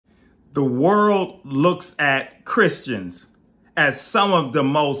The world looks at Christians as some of the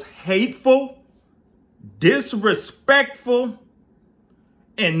most hateful, disrespectful,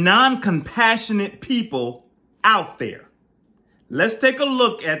 and non-compassionate people out there. Let's take a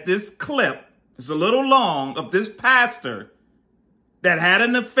look at this clip. It's a little long, of this pastor that had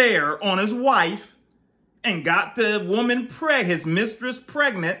an affair on his wife and got the woman his mistress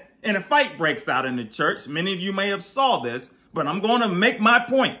pregnant, and a fight breaks out in the church. Many of you may have saw this, but I'm going to make my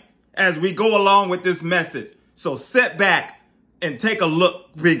point as we go along with this message. So sit back and take a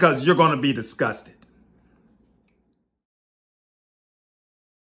look, because you're going to be disgusted.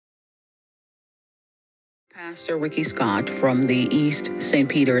 Pastor Ricky Scott from the East St.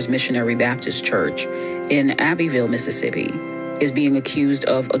 Peter's Missionary Baptist Church in Abbeville, Mississippi, is being accused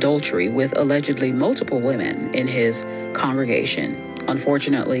of adultery with allegedly multiple women in his congregation.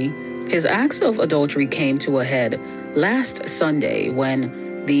 Unfortunately, his acts of adultery came to a head last Sunday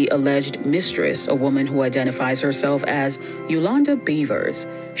when the alleged mistress, a woman who identifies herself as Yolanda Beavers,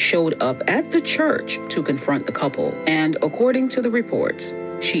 showed up at the church to confront the couple. And according to the reports,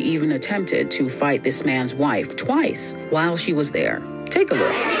 she even attempted to fight this man's wife twice while she was there. Take a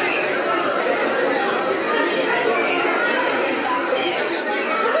look.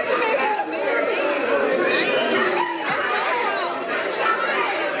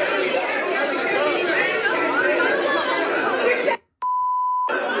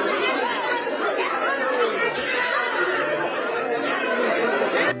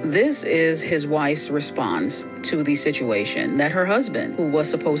 This is his wife's response to the situation that her husband, who was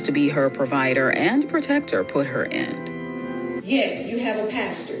supposed to be her provider and protector, put her in. Yes, you have a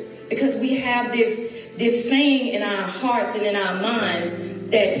pastor, because we have this saying in our hearts and in our minds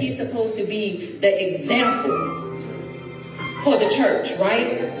that he's supposed to be the example for the church,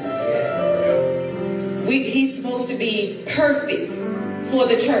 right? He's supposed to be perfect for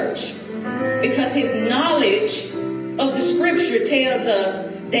the church, because his knowledge of the scripture tells us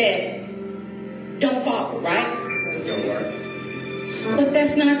that don't follow, right? But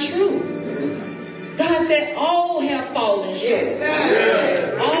that's not true. God said all have fallen short.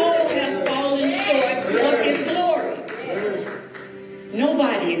 All have fallen short of his glory.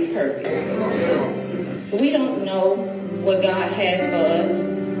 Nobody is perfect. We don't know what God has for us,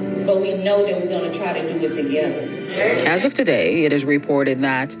 but we know that we're going to try to do it together. As of today, it is reported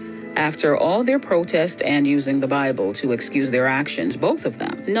that after all their protest and using the Bible to excuse their actions, both of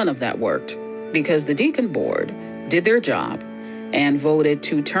them, none of that worked, because the deacon board did their job and voted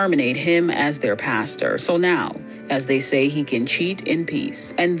to terminate him as their pastor. So now, as they say, he can cheat in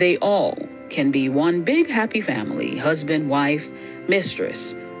peace, and they all can be one big happy family: husband, wife,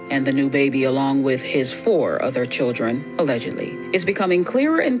 mistress, and the new baby, along with his 4 other children, allegedly. It's becoming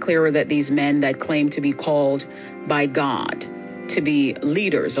clearer and clearer that these men that claim to be called by God to be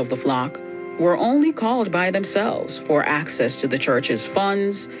leaders of the flock were only called by themselves for access to the church's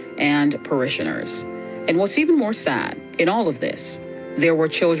funds and parishioners. And what's even more sad in all of this, there were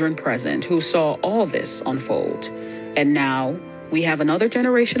children present who saw all this unfold. And now we have another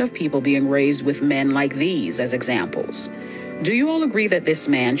generation of people being raised with men like these as examples. Do you all agree that this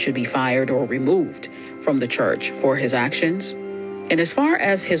man should be fired or removed from the church for his actions? And as far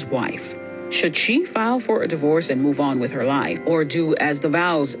as his wife, should she file for a divorce and move on with her life, or do as the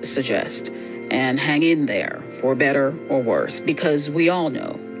vows suggest and hang in there for better or worse? Because we all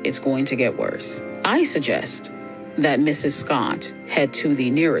know it's going to get worse. I suggest that Mrs. Scott head to the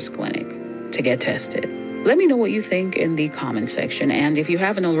nearest clinic to get tested. Let me know what you think in the comment section. And if you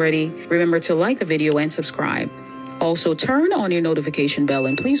haven't already, remember to like the video and subscribe. Also, turn on your notification bell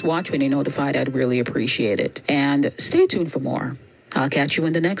and please watch when you're notified. I'd really appreciate it. And stay tuned for more. I'll catch you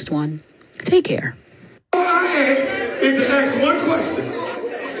in the next one. Take care. All I ask is to ask one question.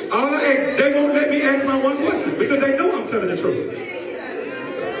 All I ask, they won't let me ask my one question because they know I'm telling the truth.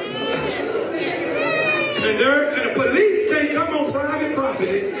 And the police can't come on private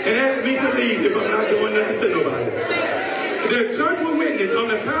property and ask me to leave if I'm not doing nothing to nobody. The church will witness I'm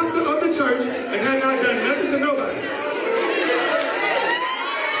the pastor of the church and have not done nothing to nobody.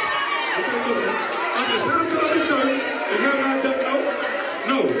 I'm the pastor of the church and have not done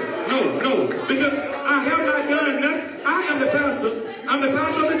no, because I have not done nothing. I am the pastor. I'm the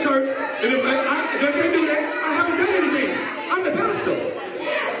pastor of the church, and if they can't do that, I haven't done anything. I'm the pastor.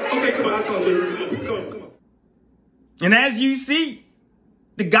 Okay, come on, I'll talk to you. Come on. And as you see,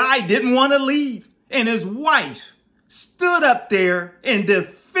 the guy didn't want to leave, and his wife stood up there and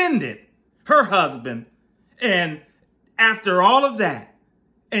defended her husband. And after all of that,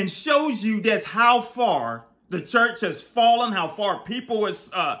 and shows you just how far the church has fallen, how far people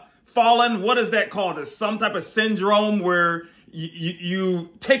has fallen. What is that called? It's some type of syndrome where you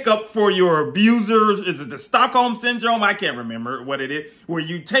take up for your abusers. Is it the Stockholm Syndrome? I can't remember what it is, where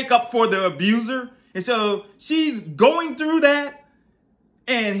you take up for the abuser. And so she's going through that.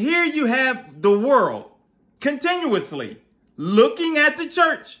 And here you have the world continuously looking at the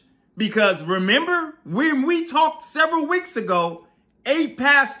church. Because remember, when we talked several weeks ago, 8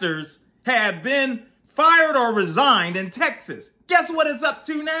 pastors have been fired or resigned in Texas. Guess what it's up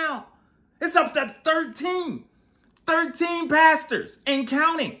to now? It's up to 13. 13 pastors and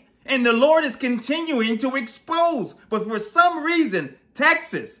counting. And the Lord is continuing to expose. But for some reason,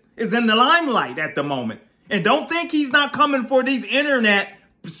 Texas is in the limelight at the moment. And don't think he's not coming for these internet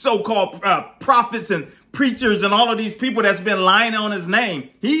so-called prophets and preachers and all of these people that's been lying on his name.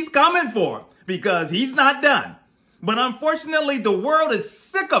 He's coming for them because he's not done. But unfortunately, the world is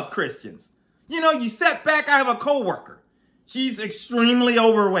sick of Christians. You know, you sit back, I have a coworker. She's extremely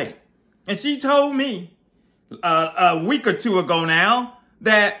overweight. And she told me a week or two ago now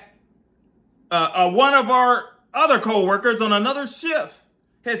that one of our other coworkers on another shift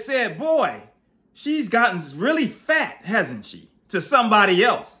has said, boy, she's gotten really fat, hasn't she? To somebody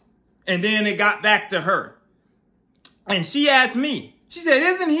else. And then it got back to her. And she asked me, she said,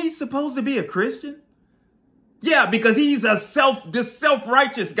 isn't he supposed to be a Christian? Yeah, because he's this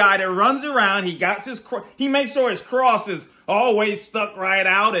self-righteous guy that runs around. He makes sure his cross is always stuck right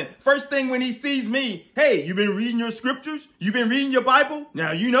out. And first thing when he sees me, hey, you been reading your scriptures? You been reading your Bible?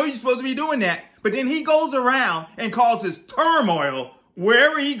 Now, you know you're supposed to be doing that. But then he goes around and causes turmoil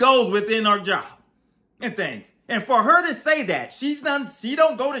wherever he goes within our job and things. And for her to say that, she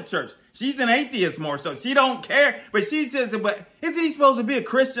don't go to church. She's an atheist more so. She don't care. But she says, but isn't he supposed to be a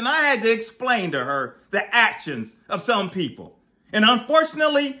Christian? I had to explain to her the actions of some people. And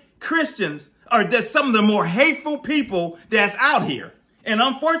unfortunately, Christians are just some of the more hateful people that's out here. And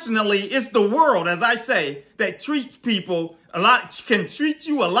unfortunately, it's the world, as I say, that treats people can treat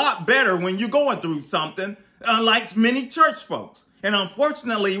you a lot better when you're going through something, unlike many church folks. And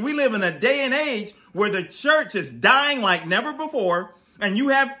unfortunately, we live in a day and age where the church is dying like never before. And you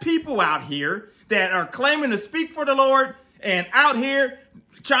have people out here that are claiming to speak for the Lord and out here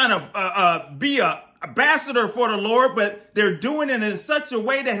trying to be an ambassador for the Lord, but they're doing it in such a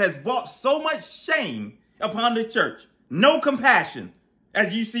way that has brought so much shame upon the church. No compassion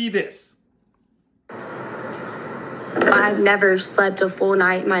as you see this. I've never slept a full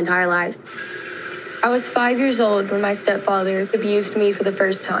night in my entire life. I was 5 years old when my stepfather abused me for the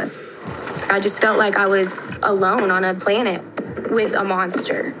first time. I just felt like I was alone on a planet with a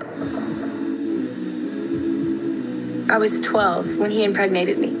monster. I was 12 when he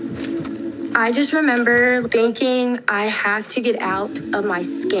impregnated me. I just remember thinking, I have to get out of my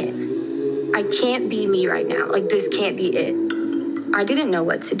skin. I can't be me right now. Like, this can't be it. I didn't know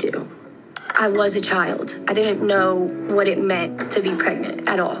what to do. I was a child. I didn't know what it meant to be pregnant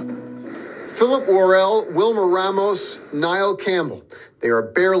at all. Philip Worrell, Wilmer Ramos, Niall Campbell. They are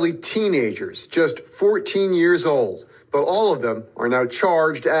barely teenagers, just 14 years old. But all of them are now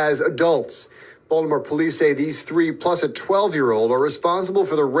charged as adults. Baltimore police say these 3 plus a 12-year-old are responsible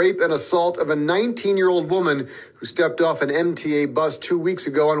for the rape and assault of a 19-year-old woman who stepped off an MTA bus 2 weeks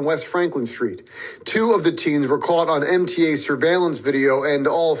ago on West Franklin Street. 2 of the teens were caught on MTA surveillance video, and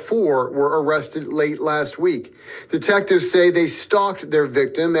all 4 were arrested late last week. Detectives say they stalked their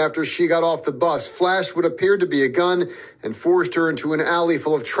victim after she got off the bus, flashed what appeared to be a gun, and forced her into an alley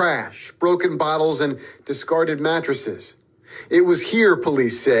full of trash, broken bottles, and discarded mattresses. It was here,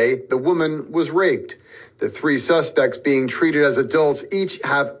 police say, the woman was raped. The 3 suspects being treated as adults each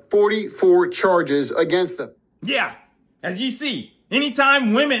have 44 charges against them. Yeah, as you see,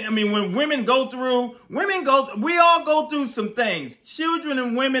 anytime when women go through, we all go through some things, children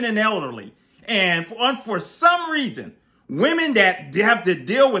and women and elderly. And for some reason, women that have to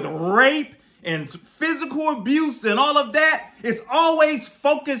deal with rape and physical abuse and all of that, it's always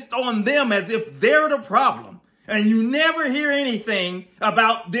focused on them as if they're the problem. And you never hear anything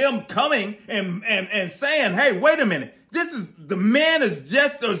about them coming and saying, hey, wait a minute. The man is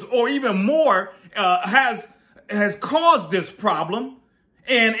just as, or even more, has caused this problem.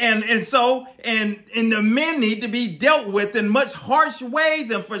 And the men need to be dealt with in much harsh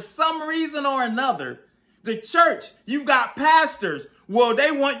ways. And for some reason or another, the church, you've got pastors, well,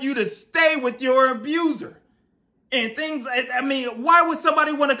 they want you to stay with your abuser. And things, why would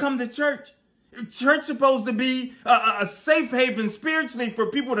somebody want to come to church? Church is supposed to be a safe haven spiritually for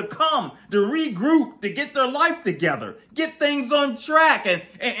people to come, to regroup, to get their life together, get things on track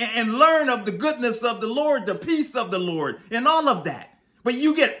and learn of the goodness of the Lord, the peace of the Lord, and all of that. But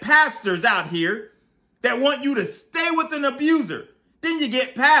you get pastors out here that want you to stay with an abuser. Then you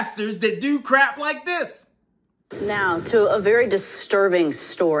get pastors that do crap like this. Now to a very disturbing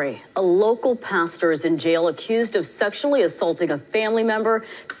story. A local pastor is in jail accused of sexually assaulting a family member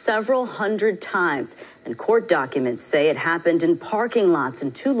several hundred times. And court documents say it happened in parking lots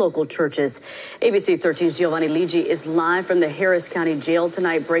in 2 local churches. ABC 13's Giovanni Ligi is live from the Harris County Jail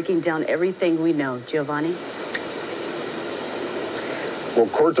tonight, breaking down everything we know. Giovanni? Well,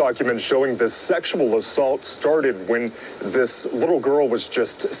 court documents showing this sexual assault started when this little girl was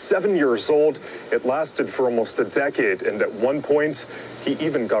just 7 years old. It lasted for almost a decade, and at one point, he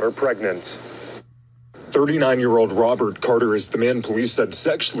even got her pregnant. 39-year-old Robert Carter is the man police said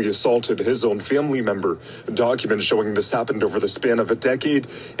sexually assaulted his own family member. Documents showing this happened over the span of a decade,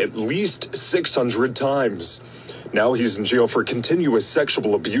 at least 600 times. Now he's in jail for continuous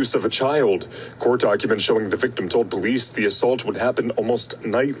sexual abuse of a child. Court documents showing the victim told police the assault would happen almost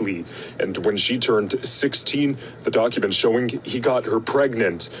nightly. And when she turned 16, the documents showing he got her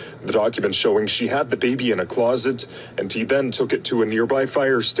pregnant. The documents showing she had the baby in a closet, and he then took it to a nearby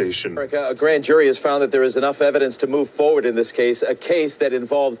fire station. A grand jury has found that there is enough evidence to move forward in this case, a case that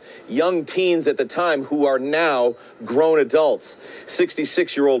involved young teens at the time who are now grown adults.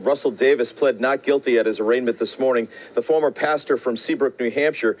 66-year-old Russell Davis pled not guilty at his arraignment this morning. The former pastor from Seabrook, New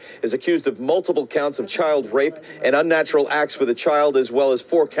Hampshire, is accused of multiple counts of child rape and unnatural acts with a child, as well as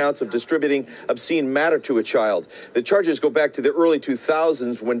 4 counts of distributing obscene matter to a child. The charges go back to the early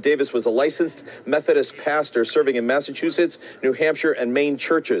 2000s when Davis was a licensed Methodist pastor serving in Massachusetts, New Hampshire, and Maine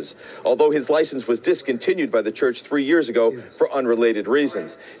churches, although his license was discontinued by the church 3 years ago for unrelated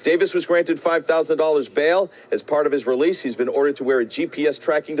reasons. Davis was granted $5,000 bail. As part of his release, he's been ordered to wear a GPS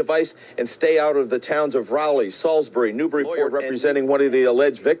tracking device and stay out of the towns of Raleigh, Salisbury, Newburyport. Representing one of the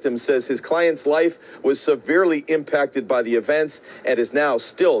alleged victims says his client's life was severely impacted by the events and is now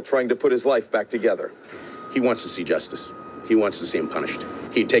still trying to put his life back together. He wants to see justice. He wants to see him punished.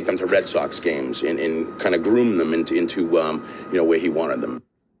 He'd take them to Red Sox games and kind of groom them into where he wanted them.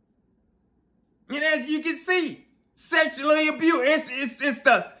 And as you can see, sexually abuse,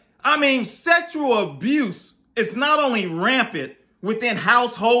 sexual abuse is not only rampant within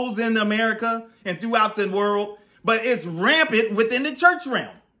households in America and throughout the world, but it's rampant within the church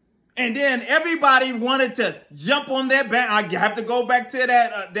realm. And then everybody wanted to jump on that back. I have to go back to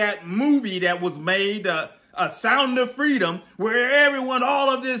that movie that was made, A Sound of Freedom, where everyone, all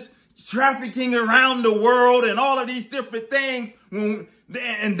of this trafficking around the world and all of these different things.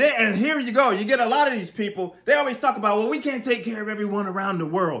 And here you go. You get a lot of these people. They always talk about, well, we can't take care of everyone around the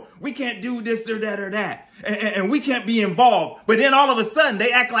world. We can't do this or that. And we can't be involved. But then all of a sudden,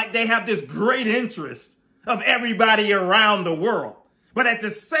 they act like they have this great interest of everybody around the world. But at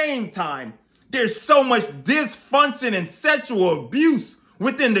the same time, there's so much dysfunction and sexual abuse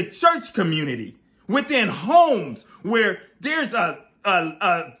within the church community, within homes, where there's as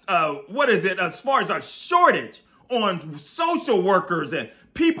far as a shortage on social workers and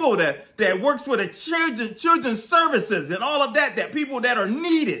people that works with the children's services and all of that people that are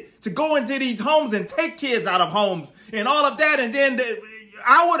needed to go into these homes and take kids out of homes and all of that. And then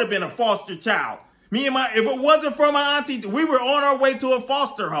I would have been a foster child. If it wasn't for my auntie, we were on our way to a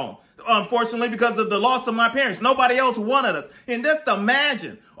foster home. Unfortunately, because of the loss of my parents, nobody else wanted us. And just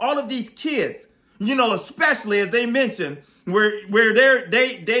imagine all of these kids, especially as they mentioned, where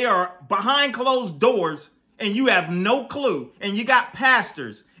they are behind closed doors and you have no clue. And you got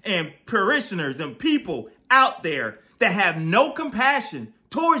pastors and parishioners and people out there that have no compassion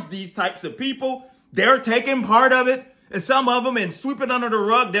towards these types of people. They're taking part of it. And some of them, and sweep it under the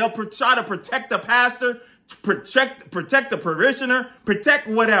rug, they'll try to protect the pastor, protect the parishioner, protect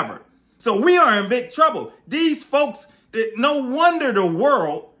whatever. So we are in big trouble. These folks, no wonder the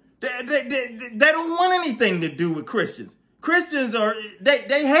world, they don't want anything to do with Christians. Christians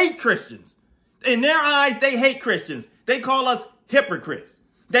they hate Christians. In their eyes, they hate Christians. They call us hypocrites.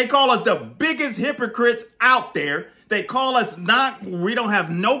 They call us the biggest hypocrites out there. They call us we don't have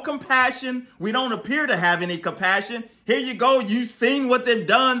no compassion. We don't appear to have any compassion. Here you go. You've seen what they've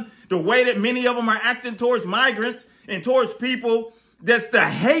done, the way that many of them are acting towards migrants and towards people. That's the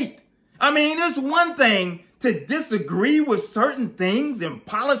hate. It's one thing to disagree with certain things and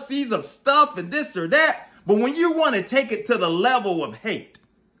policies of stuff and this or that. But when you want to take it to the level of hate,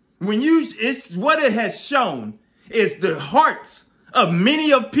 it's what it has shown is the hearts of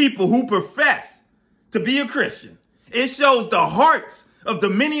many of people who profess to be a Christian. It shows the hearts of the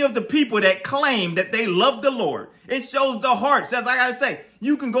many of the people that claim that they love the Lord. It shows the hearts. As I gotta say,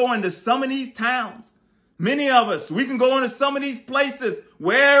 you can go into some of these towns. Many of us, we can go into some of these places,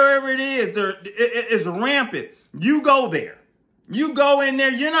 wherever it is, it's rampant. You go there. You go in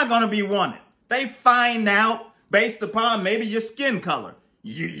there, you're not going to be wanted. They find out based upon maybe your skin color.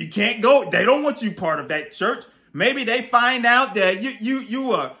 You can't go. They don't want you part of that church. Maybe they find out that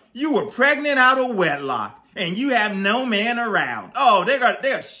you were pregnant out of wedlock and you have no man around. Oh,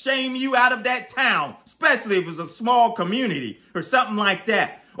 they'll shame you out of that town, especially if it's a small community or something like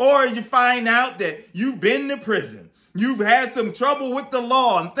that. Or you find out that you've been to prison. You've had some trouble with the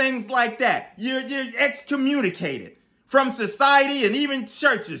law and things like that. You're excommunicated from society, and even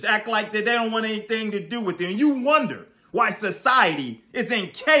churches act like that they don't want anything to do with it. And you wonder why society is in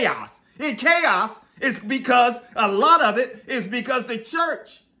chaos. In chaos is because a lot of it is because the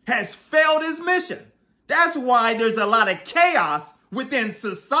church has failed its mission. That's why there's a lot of chaos within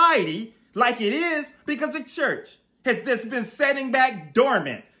society like it is, because the church has just been sitting back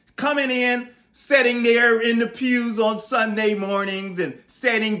dormant, coming in, sitting there in the pews on Sunday mornings and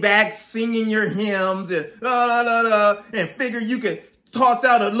sitting back, singing your hymns and and figure you could toss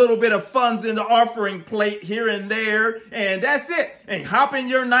out a little bit of funds in the offering plate here and there, and that's it. And hop in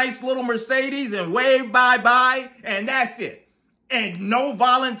your nice little Mercedes and wave bye-bye, and that's it. And no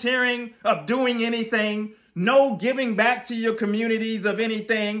volunteering of doing anything, no giving back to your communities of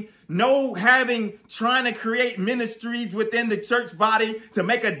anything, no trying to create ministries within the church body to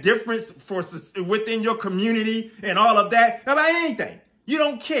make a difference within your community and all of that, about anything. You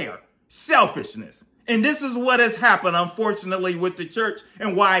don't care. Selfishness. And this is what has happened, unfortunately, with the church,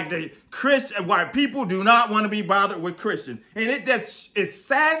 and why people do not want to be bothered with Christians. And it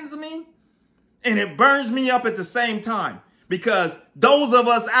saddens me and it burns me up at the same time, because those of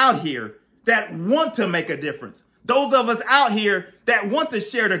us out here that want to make a difference, those of us out here that want to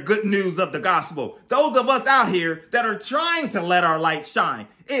share the good news of the gospel, those of us out here that are trying to let our light shine,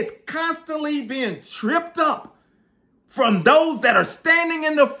 it's constantly being tripped up from those that are standing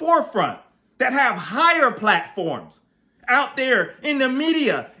in the forefront, that have higher platforms out there in the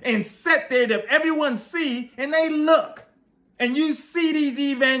media and sit there that everyone see, and they look. And you see these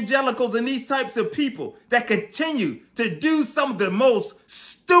evangelicals and these types of people that continue to do some of the most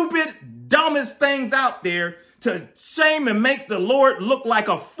stupid, dumbest things out there to shame and make the Lord look like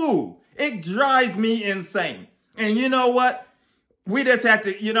a fool. It drives me insane. And you know what? We just have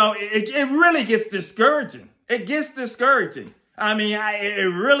to, it really gets discouraging. It gets discouraging. I mean,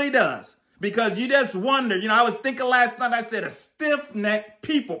 it really does. Because you just wonder, I was thinking last night, I said, a stiff-necked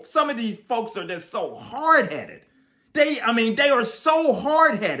people. Some of these folks are just so hard-headed. They are so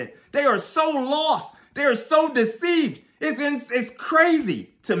hard-headed. They are so lost. They are so deceived. It's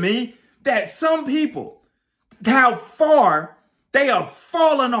crazy to me that some people, how far they have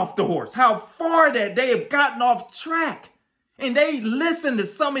fallen off the horse, how far that they have gotten off track. And they listen to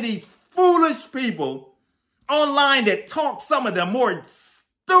some of these foolish people online that talk some of the more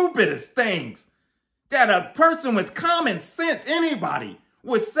stupidest things that a person with common sense, anybody,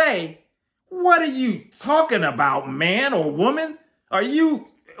 would say, what are you talking about, man or woman? Where you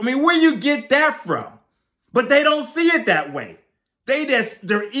get that from? But they don't see it that way.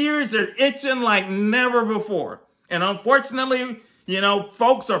 Their ears are itching like never before. And unfortunately,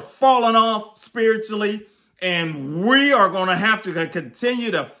 folks are falling off spiritually, and we are going to have to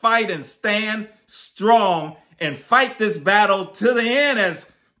continue to fight and stand strong and fight this battle to the end. As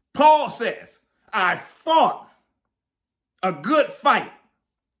Paul says, I fought a good fight.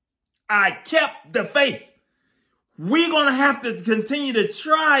 I kept the faith. We're going to have to continue to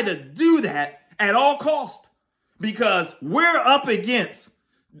try to do that at all costs, because we're up against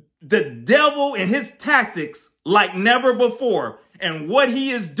the devil and his tactics like never before, and what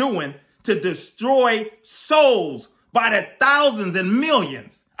he is doing to destroy souls by the thousands and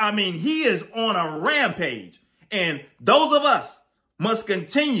millions. He is on a rampage, and those of us must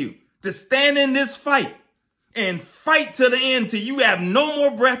continue to stand in this fight and fight to the end till you have no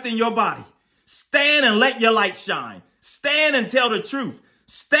more breath in your body. Stand and let your light shine. Stand and tell the truth.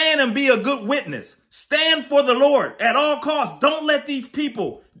 Stand and be a good witness. Stand for the Lord at all costs. Don't let these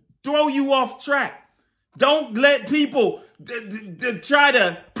people throw you off track. Don't let people try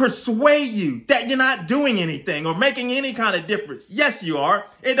to persuade you that you're not doing anything or making any kind of difference. Yes, you are.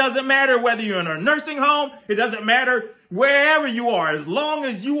 It doesn't matter whether you're in a nursing home. It doesn't matter wherever you are. As long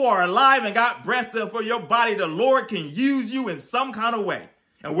as you are alive and got breath for your body, the Lord can use you in some kind of way.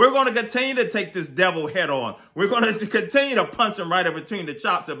 And we're going to continue to take this devil head on. We're going to continue to punch him right in between the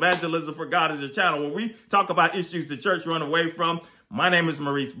chops. Evangelism for God is a channel where we talk about issues the church run away from. My name is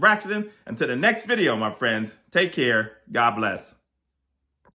Maurice Braxton. Until the next video, my friends, take care. God bless.